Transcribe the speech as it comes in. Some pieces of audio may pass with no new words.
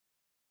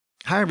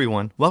Hi,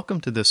 everyone. Welcome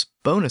to this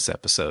bonus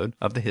episode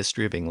of the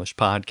History of English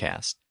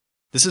podcast.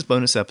 This is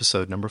bonus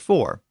episode number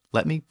 4,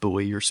 Let Me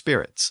Buoy Your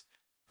Spirits.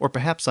 Or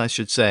perhaps I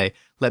should say,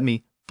 Let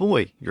Me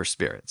Buoy Your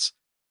Spirits.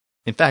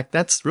 In fact,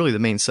 that's really the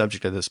main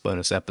subject of this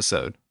bonus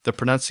episode, the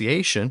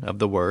pronunciation of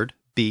the word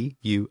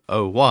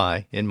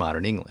B-U-O-Y in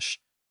modern English.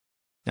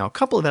 Now, a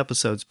couple of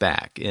episodes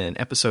back, in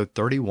episode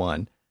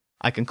 31,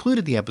 I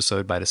concluded the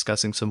episode by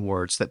discussing some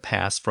words that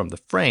passed from the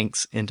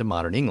Franks into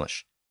modern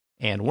English.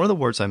 And one of the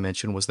words I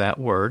mentioned was that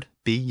word,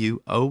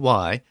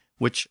 B-U-O-Y,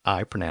 which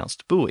I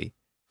pronounced buoy.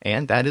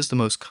 And that is the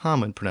most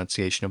common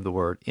pronunciation of the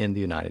word in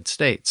the United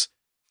States.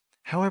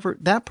 However,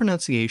 that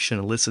pronunciation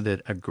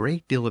elicited a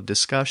great deal of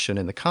discussion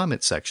in the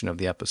comment section of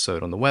the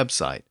episode on the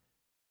website.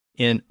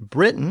 In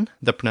Britain,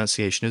 the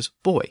pronunciation is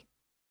buoy.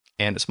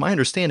 And it's my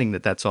understanding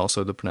that that's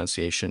also the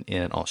pronunciation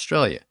in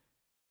Australia.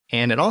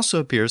 And it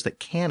also appears that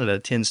Canada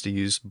tends to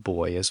use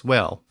buoy as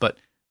well, but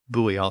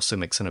buoy also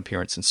makes an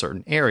appearance in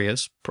certain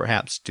areas,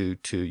 perhaps due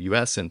to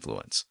U.S.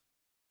 influence.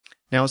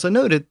 Now, as I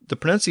noted, the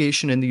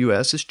pronunciation in the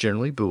U.S. is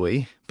generally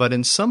buoy, but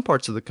in some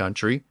parts of the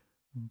country,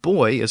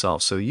 buoy is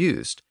also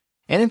used.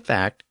 And in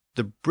fact,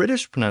 the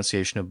British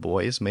pronunciation of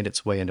buoy has made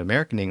its way into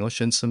American English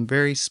in some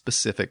very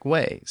specific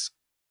ways.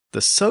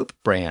 The soap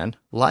brand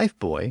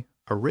Lifebuoy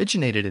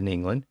originated in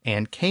England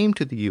and came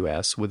to the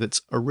U.S. with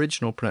its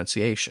original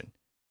pronunciation.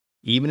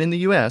 Even in the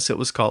U.S., it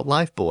was called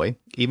Lifebuoy,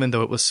 even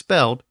though it was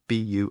spelled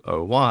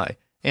B-U-O-Y,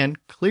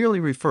 and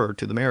clearly referred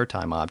to the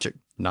maritime object,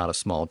 not a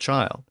small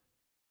child.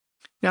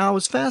 Now, I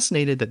was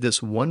fascinated that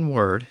this one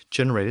word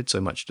generated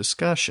so much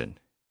discussion.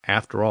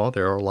 After all,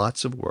 there are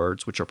lots of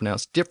words which are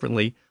pronounced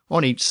differently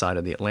on each side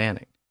of the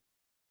Atlantic.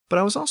 But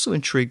I was also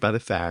intrigued by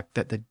the fact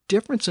that the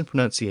difference in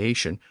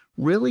pronunciation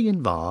really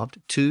involved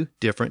two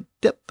different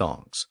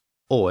diphthongs,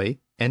 oi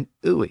and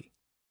ui.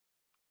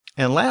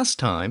 And last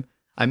time,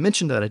 I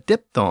mentioned that a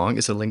diphthong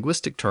is a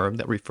linguistic term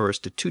that refers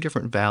to two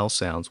different vowel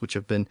sounds which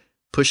have been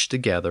pushed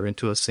together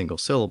into a single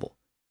syllable.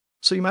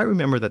 So you might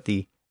remember that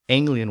the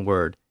Anglian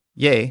word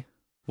ye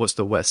was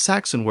the West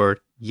Saxon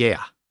word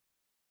yeah,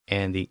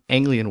 and the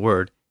Anglian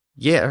word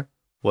yer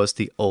was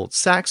the Old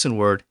Saxon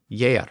word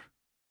yer.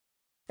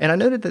 And I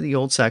noted that the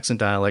Old Saxon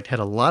dialect had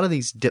a lot of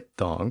these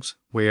diphthongs,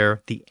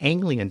 where the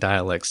Anglian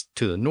dialects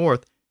to the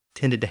north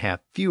tended to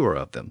have fewer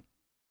of them.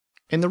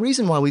 And the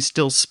reason why we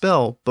still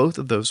spell both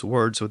of those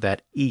words with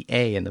that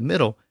EA in the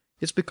middle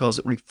is because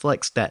it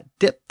reflects that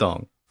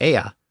diphthong,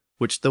 ea,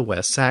 which the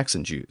West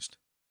Saxons used.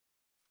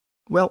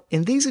 Well,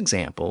 in these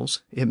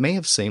examples, it may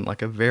have seemed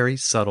like a very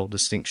subtle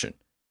distinction.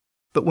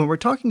 But when we're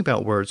talking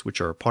about words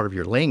which are a part of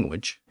your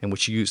language and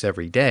which you use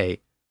every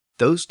day,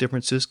 those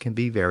differences can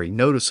be very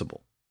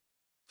noticeable.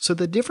 So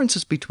the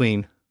differences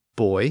between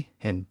buoy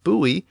and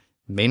buoy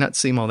may not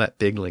seem all that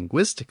big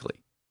linguistically.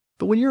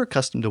 But when you're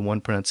accustomed to one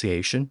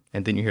pronunciation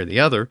and then you hear the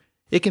other,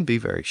 it can be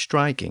very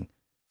striking.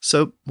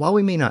 So while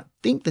we may not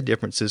think the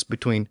differences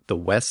between the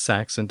West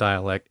Saxon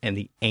dialect and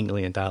the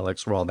Anglian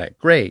dialects were all that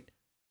great,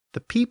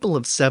 the people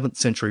of 7th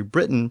century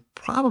Britain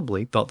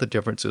probably thought the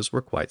differences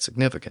were quite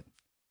significant.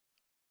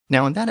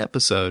 Now, in that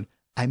episode,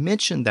 I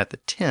mentioned that the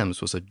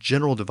Thames was a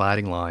general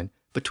dividing line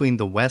between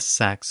the West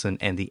Saxon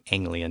and the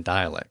Anglian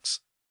dialects.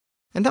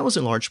 And that was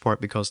in large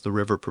part because the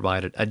river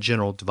provided a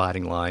general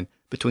dividing line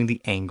between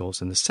the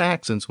Angles and the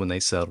Saxons when they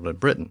settled in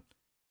Britain.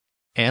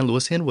 And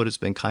Lewis Henwood has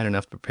been kind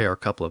enough to prepare a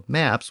couple of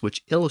maps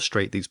which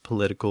illustrate these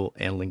political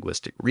and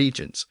linguistic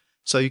regions,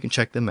 so you can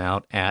check them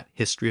out at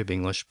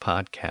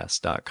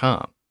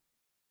historyofenglishpodcast.com.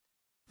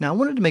 Now, I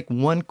wanted to make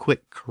one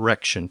quick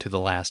correction to the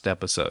last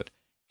episode,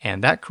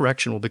 and that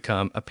correction will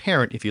become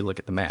apparent if you look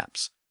at the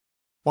maps.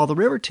 While the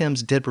River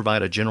Thames did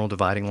provide a general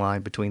dividing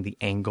line between the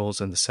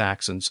Angles and the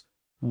Saxons,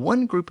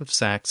 one group of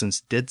Saxons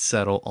did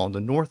settle on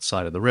the north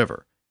side of the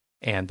river,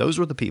 and those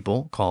were the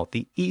people called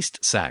the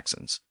East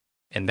Saxons,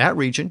 and that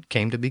region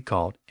came to be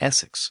called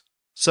Essex.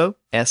 So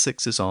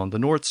Essex is on the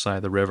north side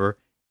of the river,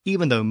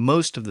 even though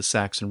most of the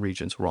Saxon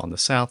regions were on the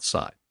south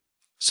side.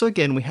 So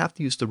again, we have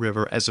to use the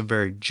river as a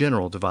very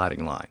general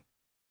dividing line.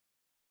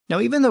 Now,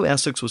 even though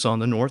Essex was on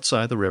the north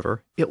side of the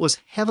river, it was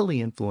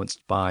heavily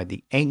influenced by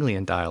the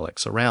Anglian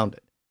dialects around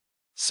it.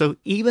 So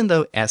even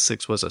though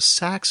Essex was a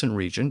Saxon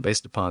region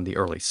based upon the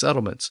early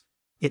settlements,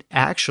 it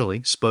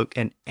actually spoke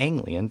an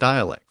Anglian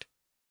dialect.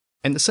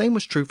 And the same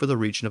was true for the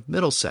region of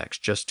Middlesex,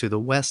 just to the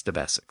west of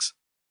Essex.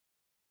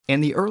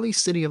 And the early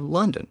city of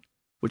London,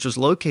 which was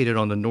located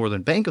on the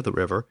northern bank of the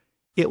river,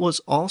 it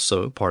was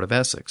also part of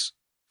Essex.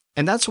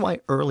 And that's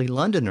why early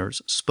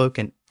Londoners spoke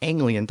an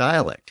Anglian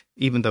dialect,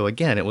 even though,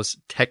 again, it was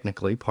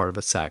technically part of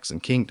a Saxon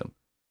kingdom.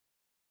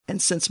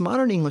 And since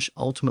modern English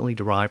ultimately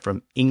derived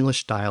from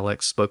English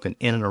dialects spoken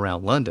in and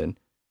around London,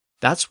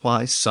 that's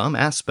why some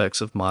aspects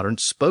of modern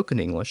spoken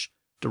English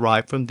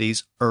derive from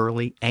these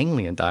early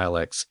Anglian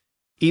dialects,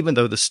 even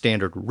though the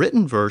standard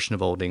written version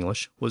of Old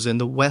English was in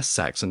the West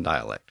Saxon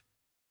dialect.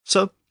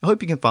 So I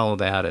hope you can follow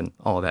that and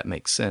all of that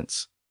makes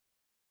sense.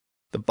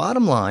 The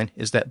bottom line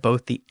is that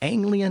both the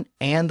Anglian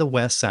and the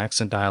West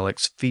Saxon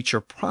dialects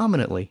feature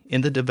prominently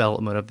in the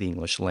development of the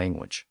English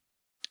language.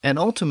 And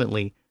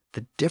ultimately,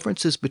 the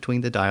differences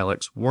between the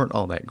dialects weren't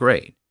all that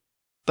great.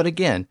 But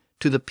again,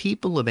 to the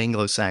people of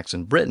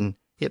Anglo-Saxon Britain,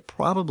 it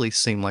probably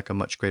seemed like a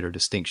much greater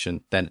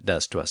distinction than it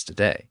does to us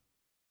today.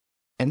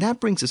 And that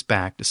brings us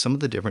back to some of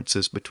the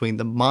differences between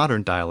the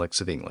modern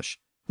dialects of English,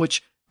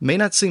 which may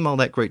not seem all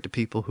that great to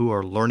people who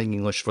are learning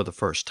English for the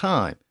first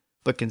time,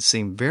 but can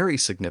seem very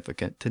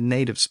significant to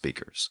native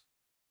speakers.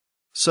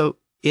 So,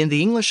 in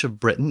the English of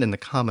Britain and the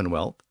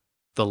Commonwealth,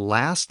 the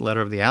last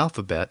letter of the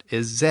alphabet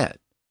is Z,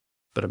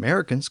 but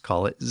Americans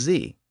call it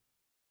Z.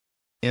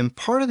 In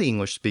part of the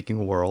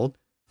English-speaking world,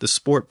 the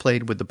sport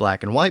played with the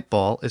black and white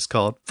ball is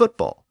called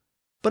football,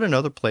 but in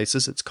other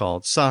places it's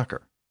called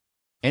soccer.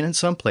 And in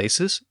some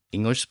places,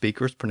 English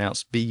speakers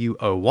pronounce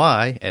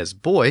B-U-O-Y as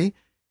boy,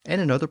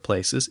 and in other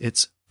places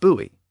it's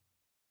buoy.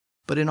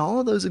 But in all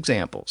of those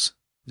examples,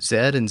 Z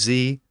and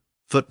Z,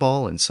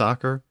 football and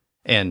soccer,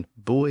 and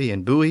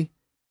buoy,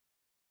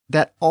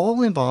 that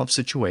all involve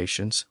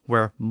situations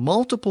where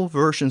multiple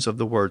versions of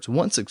the words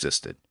once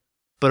existed,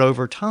 but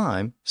over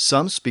time,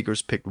 some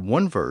speakers picked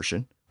one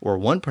version or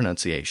one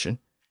pronunciation,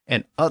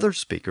 and other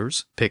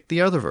speakers picked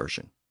the other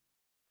version.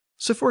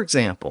 So for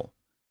example,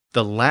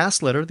 the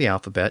last letter of the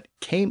alphabet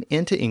came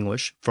into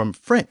English from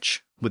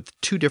French with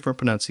two different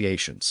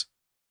pronunciations.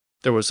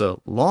 There was a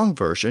long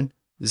version,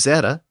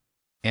 zeta,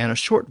 and a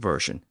short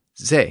version,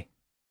 ze.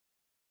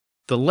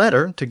 The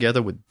letter,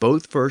 together with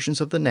both versions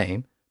of the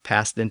name,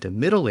 passed into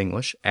Middle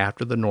English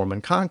after the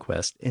Norman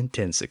Conquest in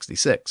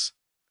 1066.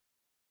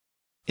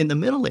 In the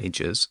Middle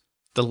Ages,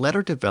 the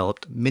letter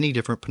developed many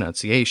different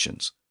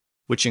pronunciations,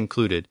 which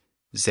included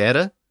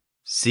zeta,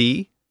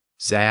 z,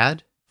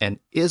 zad, and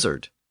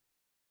izard.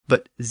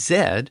 But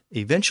Z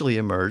eventually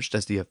emerged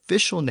as the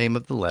official name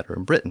of the letter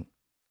in Britain.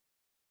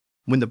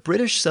 When the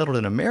British settled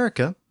in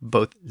America,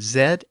 both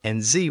Z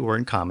and Z were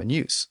in common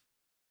use.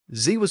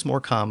 Z was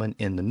more common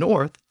in the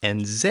North,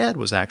 and Z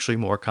was actually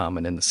more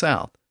common in the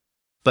South.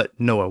 But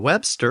Noah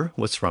Webster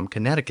was from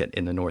Connecticut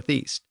in the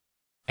Northeast,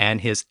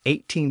 and his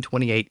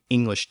 1828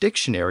 English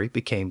dictionary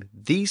became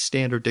the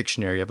standard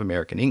dictionary of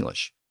American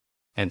English.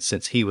 And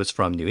since he was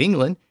from New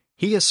England,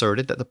 he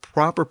asserted that the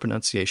proper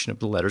pronunciation of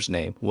the letter's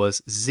name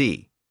was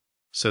Z.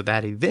 So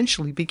that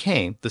eventually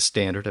became the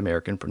standard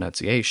American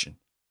pronunciation.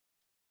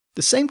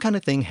 The same kind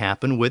of thing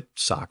happened with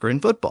soccer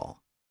and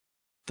football.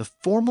 The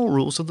formal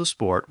rules of the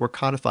sport were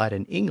codified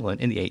in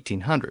England in the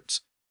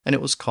 1800s, and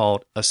it was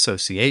called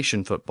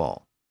association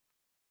football.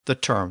 The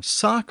term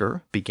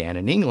soccer began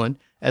in England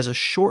as a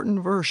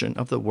shortened version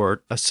of the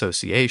word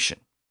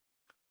association.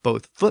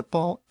 Both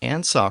football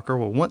and soccer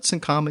were once in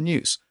common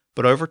use,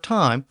 but over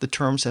time the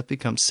terms have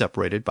become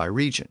separated by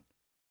region.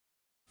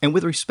 And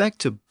with respect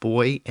to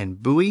boy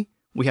and buoy,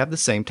 we have the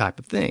same type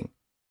of thing.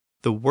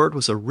 The word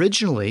was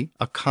originally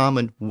a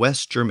common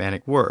West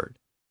Germanic word,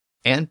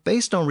 and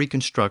based on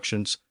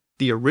reconstructions,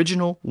 the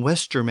original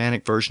West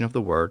Germanic version of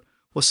the word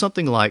was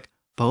something like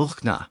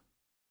Buoy.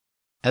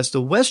 As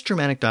the West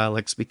Germanic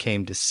dialects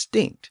became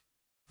distinct,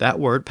 that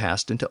word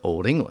passed into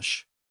Old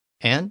English,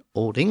 and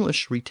Old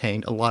English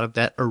retained a lot of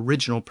that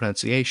original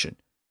pronunciation,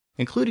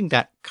 including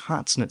that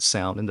consonant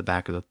sound in the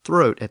back of the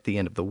throat at the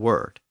end of the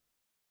word.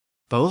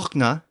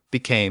 Buoy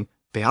became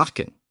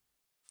beacon,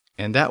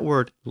 and that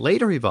word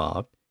later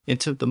evolved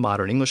into the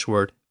modern English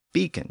word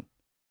beacon.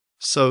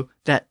 So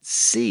that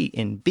C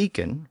in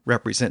beacon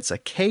represents a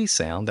K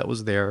sound that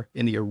was there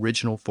in the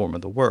original form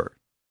of the word.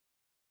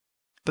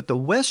 But the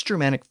West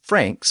Germanic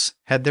Franks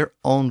had their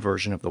own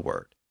version of the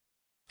word.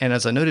 And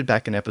as I noted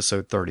back in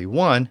episode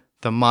 31,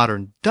 the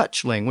modern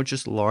Dutch language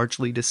is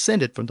largely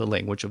descended from the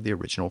language of the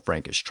original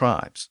Frankish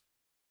tribes.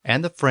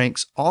 And the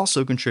Franks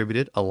also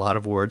contributed a lot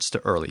of words to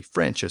early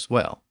French as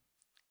well.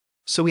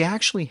 So we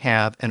actually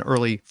have an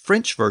early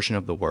French version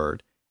of the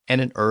word and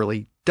an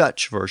early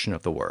Dutch version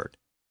of the word.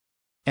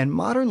 And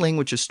modern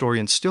language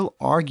historians still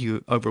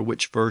argue over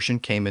which version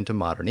came into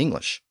modern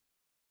English.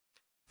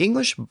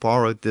 English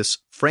borrowed this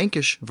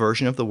Frankish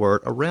version of the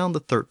word around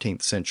the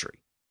 13th century.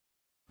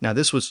 Now,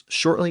 this was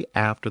shortly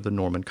after the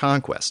Norman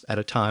Conquest, at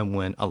a time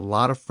when a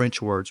lot of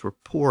French words were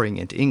pouring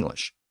into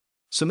English.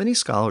 So many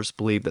scholars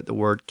believe that the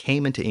word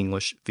came into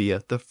English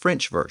via the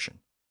French version.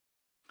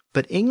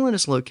 But England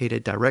is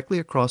located directly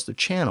across the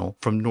channel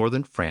from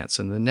northern France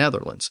and the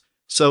Netherlands,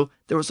 so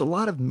there was a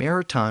lot of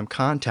maritime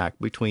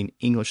contact between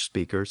English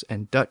speakers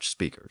and Dutch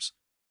speakers.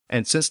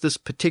 And since this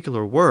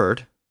particular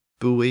word,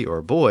 buoy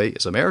or boy,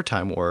 is a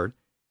maritime word,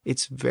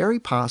 it's very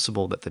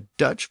possible that the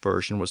Dutch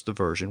version was the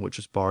version which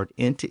was borrowed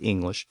into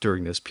English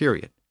during this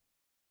period.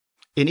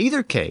 In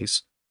either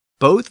case,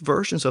 both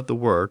versions of the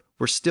word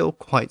were still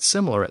quite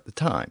similar at the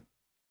time.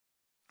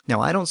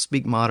 Now, I don't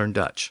speak modern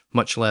Dutch,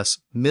 much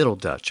less Middle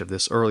Dutch of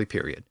this early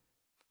period,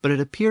 but it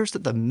appears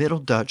that the Middle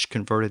Dutch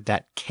converted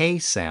that K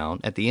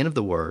sound at the end of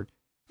the word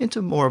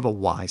into more of a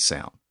Y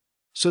sound,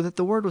 so that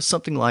the word was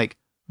something like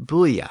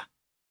boeia.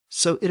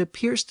 So it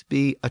appears to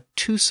be a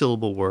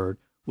two-syllable word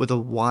with a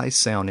Y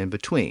sound in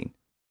between,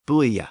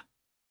 boeia.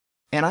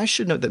 And I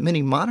should note that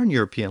many modern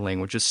European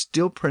languages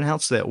still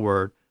pronounce that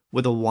word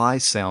with a Y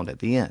sound at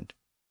the end.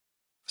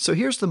 So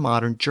here's the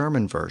modern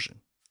German version.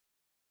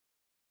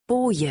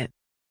 Boje.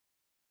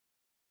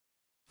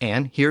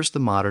 And here's the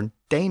modern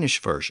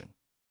Danish version.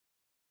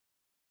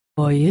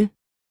 Buoy.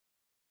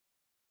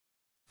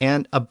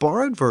 And a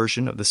borrowed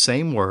version of the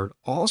same word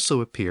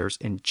also appears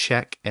in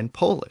Czech and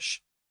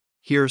Polish.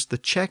 Here's the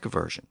Czech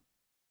version.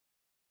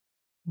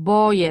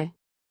 Buoy.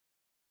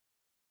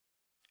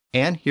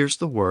 And here's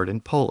the word in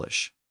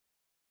Polish.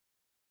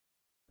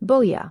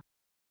 Boja.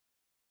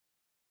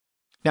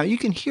 Now you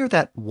can hear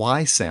that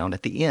Y sound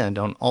at the end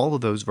on all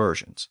of those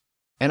versions.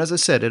 And as I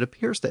said, it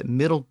appears that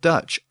Middle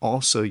Dutch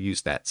also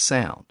used that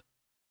sound.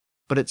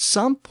 But at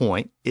some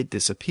point, it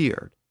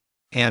disappeared.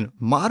 And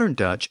modern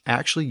Dutch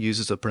actually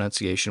uses a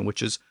pronunciation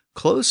which is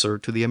closer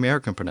to the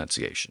American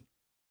pronunciation.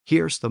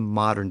 Here's the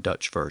modern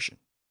Dutch version.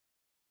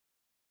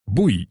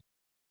 Buoy.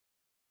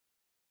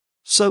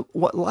 So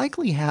what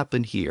likely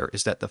happened here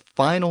is that the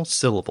final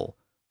syllable,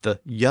 the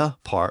y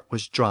part,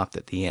 was dropped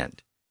at the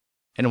end.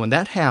 And when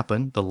that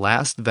happened, the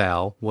last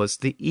vowel was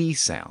the E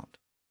sound.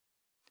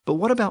 But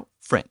what about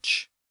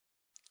French?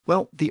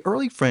 Well, the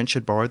early French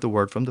had borrowed the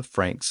word from the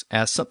Franks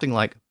as something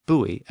like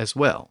buoy as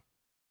well.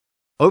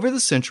 Over the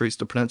centuries,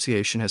 the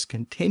pronunciation has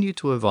continued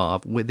to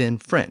evolve within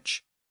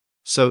French.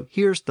 So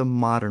here's the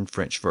modern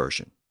French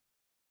version.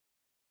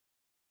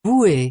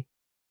 Buoy.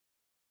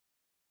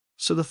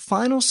 So the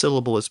final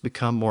syllable has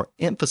become more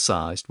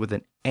emphasized with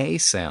an A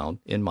sound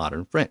in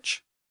modern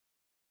French.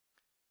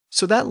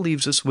 So that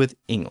leaves us with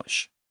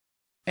English.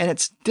 And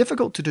it's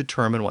difficult to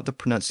determine what the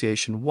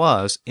pronunciation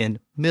was in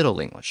Middle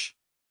English.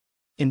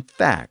 In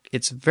fact,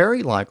 it's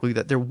very likely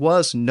that there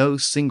was no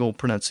single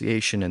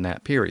pronunciation in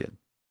that period.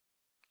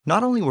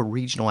 Not only were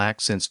regional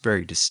accents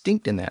very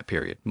distinct in that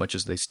period, much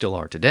as they still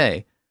are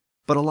today,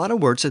 but a lot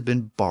of words had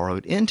been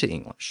borrowed into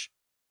English.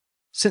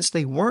 Since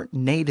they weren't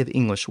native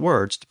English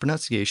words, the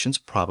pronunciations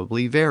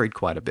probably varied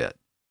quite a bit.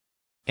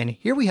 And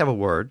here we have a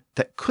word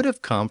that could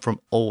have come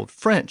from Old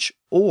French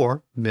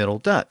or Middle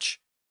Dutch.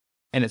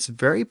 And it's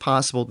very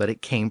possible that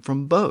it came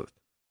from both.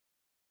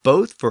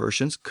 Both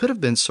versions could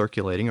have been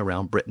circulating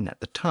around Britain at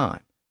the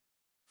time.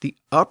 The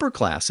upper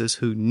classes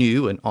who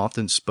knew and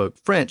often spoke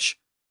French,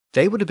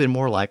 they would have been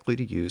more likely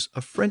to use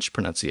a French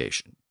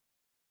pronunciation.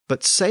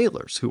 But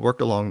sailors who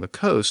worked along the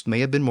coast may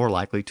have been more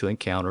likely to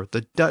encounter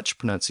the Dutch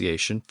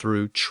pronunciation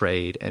through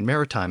trade and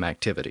maritime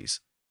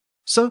activities.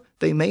 So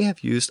they may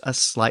have used a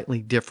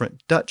slightly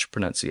different Dutch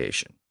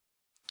pronunciation.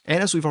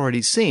 And as we've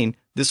already seen,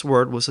 this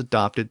word was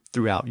adopted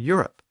throughout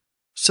Europe.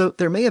 So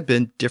there may have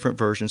been different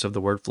versions of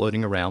the word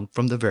floating around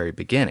from the very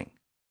beginning.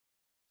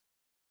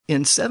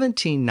 In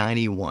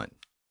 1791,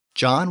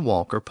 John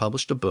Walker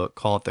published a book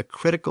called The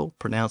Critical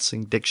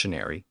Pronouncing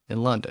Dictionary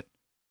in London.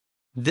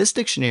 This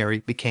dictionary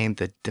became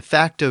the de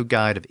facto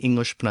guide of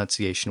English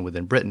pronunciation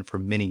within Britain for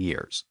many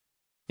years.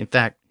 In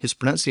fact, his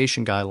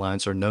pronunciation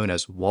guidelines are known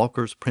as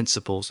Walker's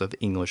Principles of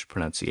English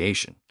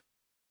Pronunciation.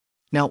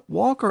 Now,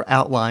 Walker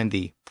outlined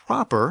the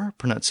proper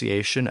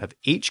pronunciation of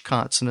each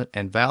consonant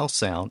and vowel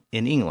sound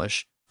in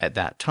English at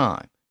that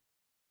time.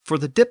 For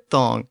the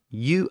diphthong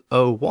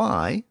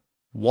UOY,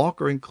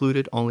 Walker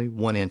included only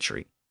one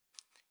entry.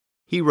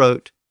 He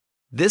wrote,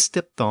 "This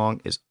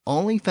diphthong is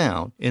only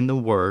found in the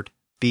word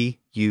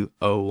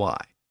BUOY,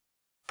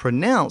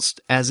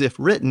 pronounced as if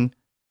written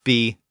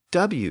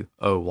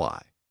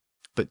BWOY,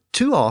 but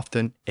too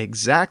often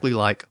exactly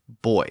like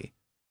boy,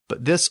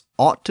 but this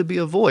ought to be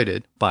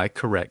avoided by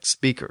correct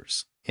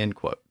speakers." End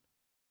quote.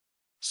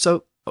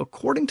 So,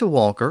 according to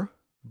Walker,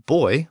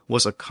 boy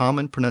was a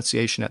common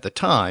pronunciation at the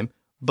time,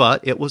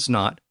 but it was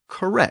not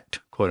correct,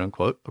 quote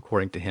unquote,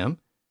 according to him.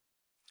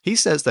 He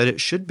says that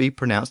it should be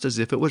pronounced as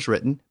if it was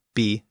written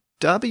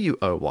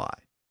BWOY.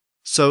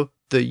 So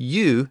the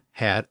U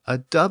had a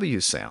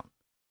W sound.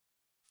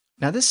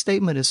 Now, this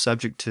statement is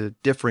subject to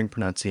differing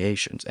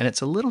pronunciations, and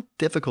it's a little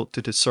difficult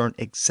to discern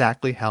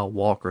exactly how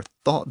Walker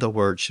thought the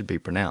word should be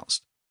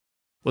pronounced.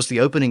 Was the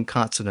opening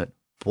consonant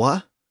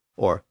bwa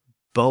or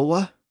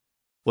boa?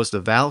 Was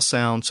the vowel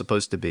sound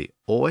supposed to be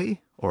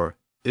oi or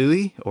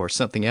ui or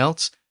something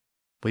else?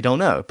 We don't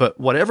know, but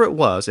whatever it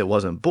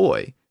wasn't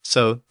boy,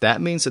 so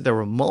that means that there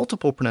were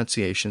multiple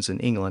pronunciations in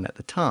England at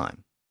the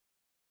time.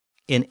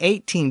 In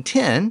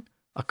 1810,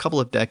 a couple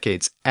of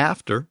decades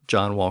after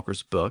John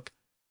Walker's book,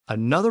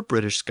 another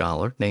British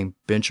scholar named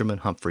Benjamin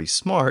Humphrey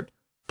Smart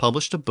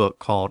published a book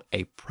called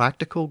A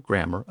Practical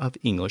Grammar of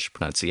English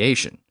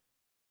Pronunciation.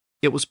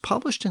 It was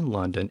published in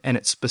London, and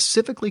it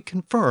specifically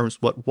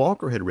confirms what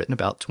Walker had written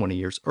about 20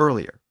 years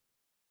earlier.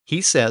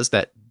 He says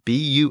that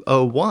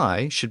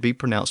BUOY should be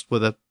pronounced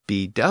with a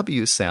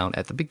BW sound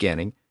at the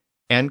beginning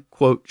and,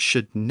 quote,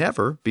 should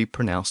never be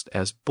pronounced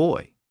as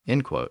boy,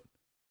 end quote.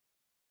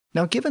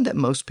 Now, given that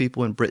most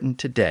people in Britain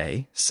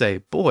today say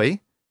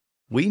boy,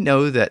 we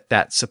know that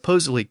that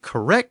supposedly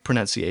correct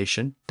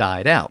pronunciation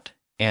died out,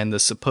 and the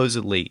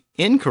supposedly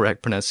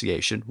incorrect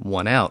pronunciation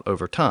won out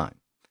over time.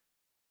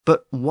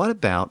 But what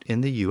about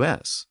in the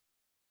U.S.?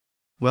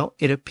 Well,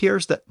 it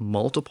appears that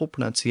multiple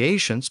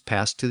pronunciations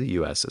passed to the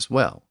U.S. as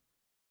well.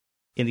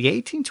 In the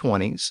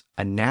 1820s,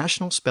 a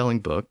national spelling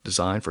book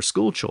designed for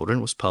school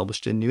children was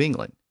published in New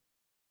England.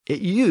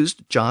 It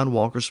used John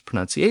Walker's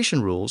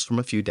pronunciation rules from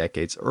a few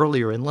decades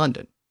earlier in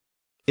London.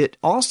 It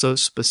also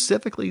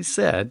specifically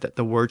said that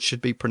the word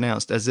should be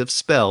pronounced as if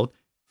spelled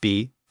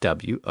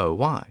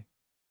B-W-O-Y.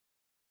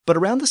 But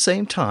around the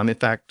same time, in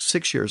fact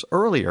 6 years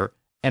earlier,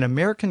 an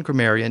American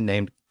grammarian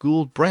named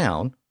Gould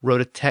Brown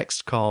wrote a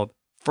text called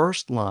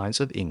First Lines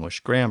of English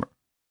Grammar.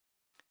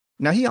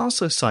 Now, he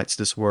also cites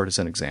this word as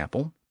an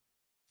example,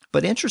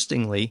 but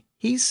interestingly,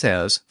 he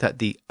says that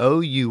the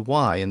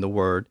O-U-Y in the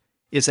word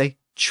is a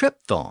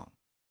triphthong,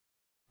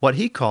 what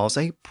he calls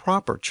a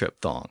proper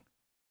triphthong.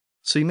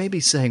 So you may be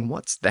saying,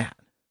 what's that?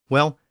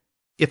 Well,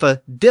 if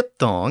a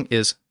diphthong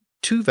is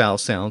two vowel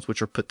sounds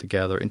which are put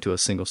together into a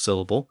single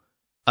syllable,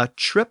 a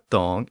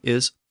triphthong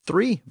is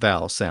three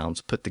vowel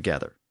sounds put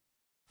together,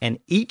 and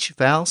each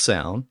vowel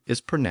sound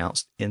is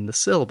pronounced in the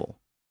syllable.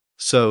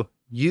 So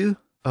U,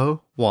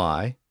 O,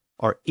 Y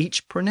are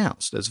each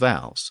pronounced as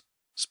vowels,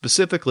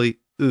 specifically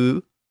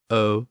U,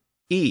 O,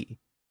 E.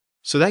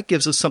 So that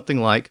gives us something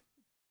like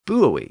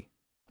buoy,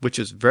 which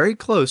is very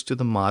close to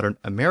the modern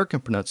American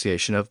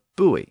pronunciation of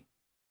buoy.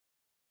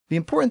 The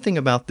important thing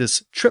about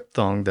this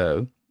triphthong,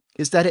 though,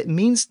 is that it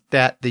means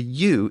that the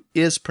U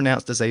is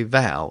pronounced as a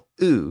vowel,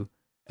 U,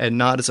 and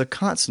not as a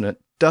consonant,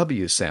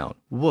 W sound,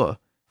 W,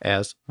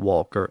 as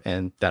Walker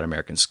and That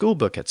American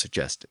Schoolbook had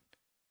suggested.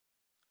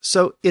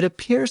 So it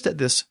appears that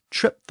this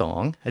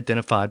triphthong,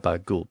 identified by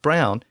Gould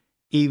Brown,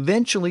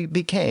 eventually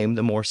became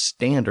the more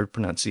standard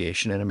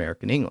pronunciation in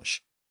American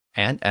English.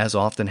 And as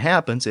often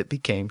happens, it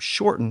became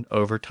shortened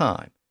over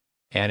time,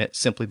 and it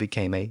simply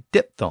became a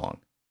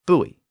diphthong,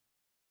 buoy.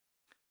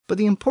 But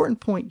the important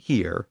point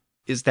here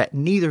is that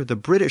neither the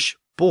British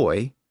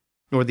boy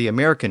nor the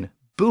American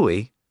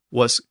buoy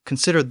was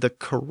considered the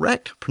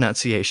correct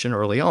pronunciation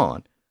early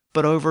on,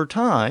 but over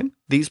time,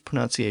 these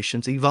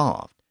pronunciations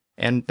evolved,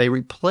 and they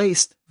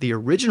replaced the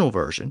original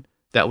version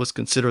that was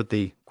considered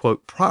the,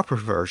 quote, proper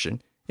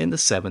version in the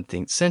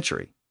 17th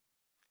century.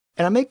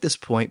 And I make this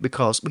point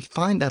because we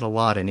find that a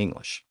lot in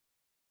English.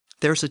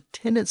 There's a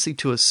tendency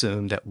to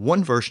assume that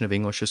one version of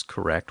English is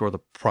correct or the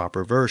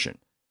proper version,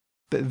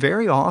 but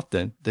very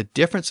often the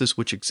differences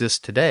which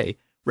exist today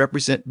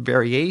represent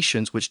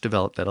variations which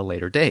developed at a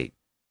later date.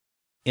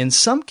 In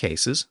some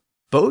cases,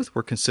 both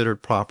were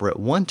considered proper at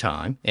one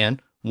time,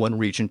 and one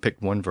region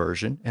picked one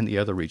version and the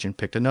other region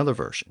picked another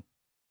version.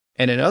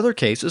 And in other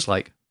cases,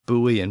 like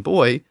buoy and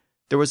boy,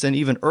 there was an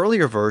even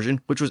earlier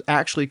version which was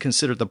actually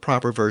considered the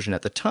proper version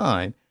at the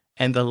time,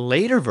 and the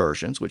later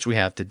versions, which we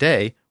have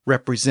today,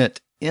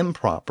 represent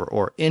improper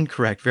or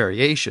incorrect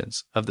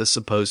variations of the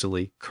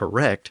supposedly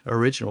correct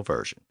original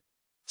version.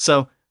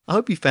 So I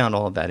hope you found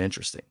all of that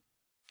interesting.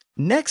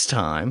 Next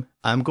time,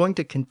 I'm going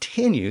to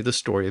continue the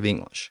story of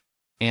English,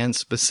 and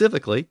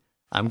specifically,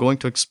 I'm going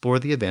to explore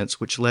the events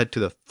which led to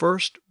the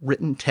first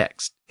written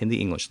text in the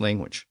English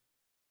language.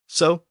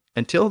 So,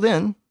 until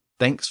then,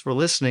 thanks for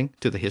listening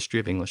to the History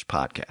of English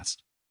podcast.